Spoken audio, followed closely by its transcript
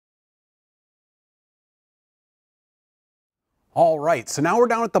All right, so now we're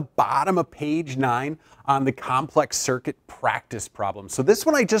down at the bottom of page 9 on the complex circuit practice problem. So this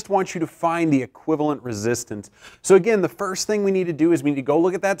one I just want you to find the equivalent resistance. So again, the first thing we need to do is we need to go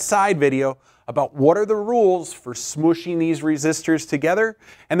look at that side video about what are the rules for smooshing these resistors together.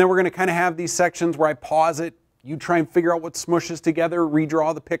 And then we're going to kind of have these sections where I pause it, you try and figure out what smooshes together,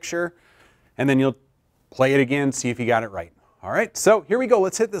 redraw the picture, and then you'll play it again, see if you got it right. All right, so here we go.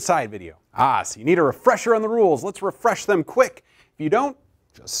 Let's hit the side video. So you need a refresher on the rules. Let's refresh them quick. If you don't,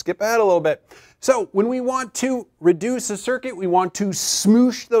 just skip ahead a little bit. So when we want to reduce a circuit, we want to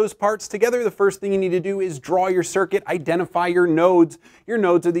smoosh those parts together. The first thing you need to do is draw your circuit, identify your nodes. Your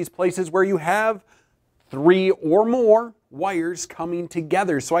nodes are these places where you have 3 or more wires coming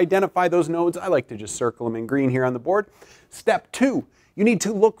together. So identify those nodes. I like to just circle them in green here on the board. Step 2, you need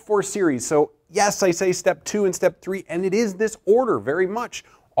to look for series. So yes, I say step 2 and step 3, and it is this order very much.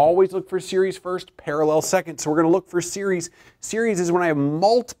 Always look for series first, parallel second. So we're going to look for series. Series is when I have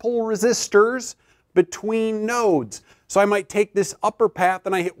multiple resistors between nodes. So I might take this upper path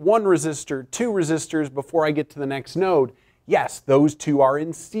and I hit 1 resistor, 2 resistors before I get to the next node. Yes, those two are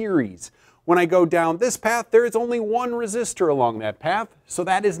in series. When I go down this path, there is only 1 resistor along that path, so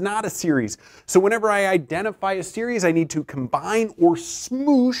that is not a series. So whenever I identify a series, I need to combine or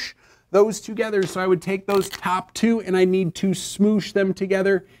smoosh those together. So I would take those top 2 and I need to smoosh them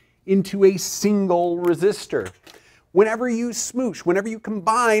together into a single resistor. Whenever you smoosh, whenever you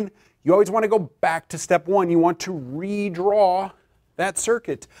combine, you always want to go back to step 1. You want to redraw that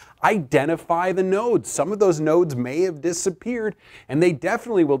circuit. Identify the nodes. Some of those nodes may have disappeared, and they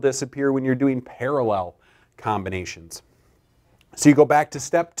definitely will disappear when you're doing parallel combinations. So you go back to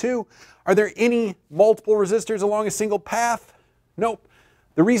step 2. Are there any multiple resistors along a single path? Nope.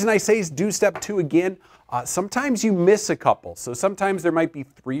 The reason I say is do step 2 again, sometimes you miss a couple. So sometimes there might be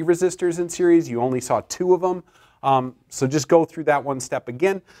 3 resistors in series, you only saw 2 of them. So just go through that one step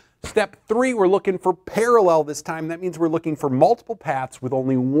again. Step 3, we're looking for parallel this time. That means we're looking for multiple paths with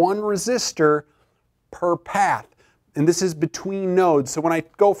only 1 resistor per path. And this is between nodes. So when I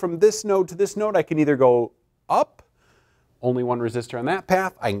go from this node to this node, I can either go up, only 1 resistor on that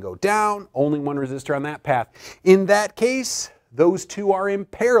path. I can go down, only 1 resistor on that path. In that case, those two are in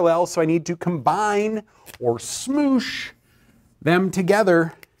parallel, so I need to combine or smoosh them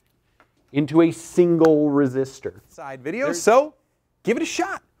together into a single resistor. Side video, so give it a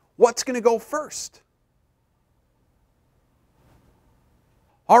shot. What's going to go first?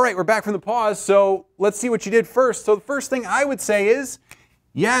 All right, we're back from the pause, so let's see what you did first. So the first thing I would say is,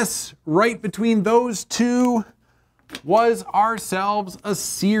 yes, right between those two was ourselves a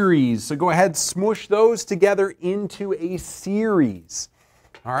series. So go ahead, smoosh those together into a series.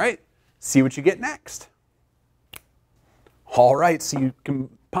 All right, see what you get next. All right, so you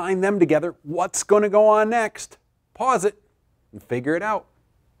combine them together. What's going to go on next? Pause it and figure it out.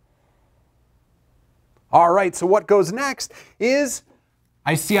 All right, so what goes next is,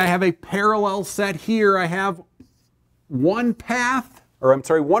 I see I have a parallel set here. I have 1 path, or I'm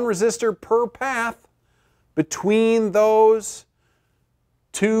sorry, 1 resistor per path between those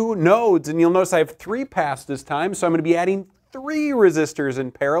 2 nodes. And you'll notice I have 3 paths this time, so I'm going to be adding 3 resistors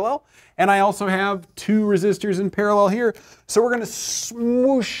in parallel. And I also have 2 resistors in parallel here. So we're going to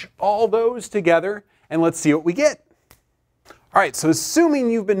smoosh all those together, and let's see what we get. All right, so assuming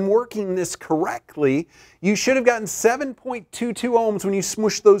you've been working this correctly, you should have gotten 7.22 ohms when you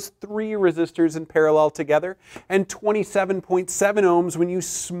smushed those 3 resistors in parallel together, and 27.7 ohms when you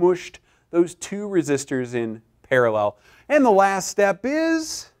smushed those 2 resistors in parallel. And the last step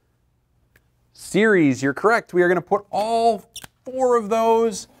is series. You're correct. We are going to put all 4 of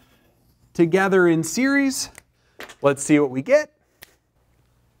those together in series. Let's see what we get.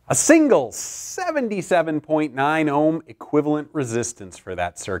 A single 77.9 ohm equivalent resistance for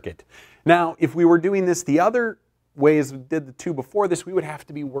that circuit. Now, if we were doing this the other way as we did the 2 before this, we would have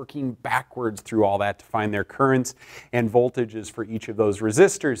to be working backwards through all that to find their currents and voltages for each of those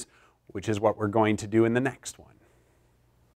resistors, which is what we're going to do in the next one.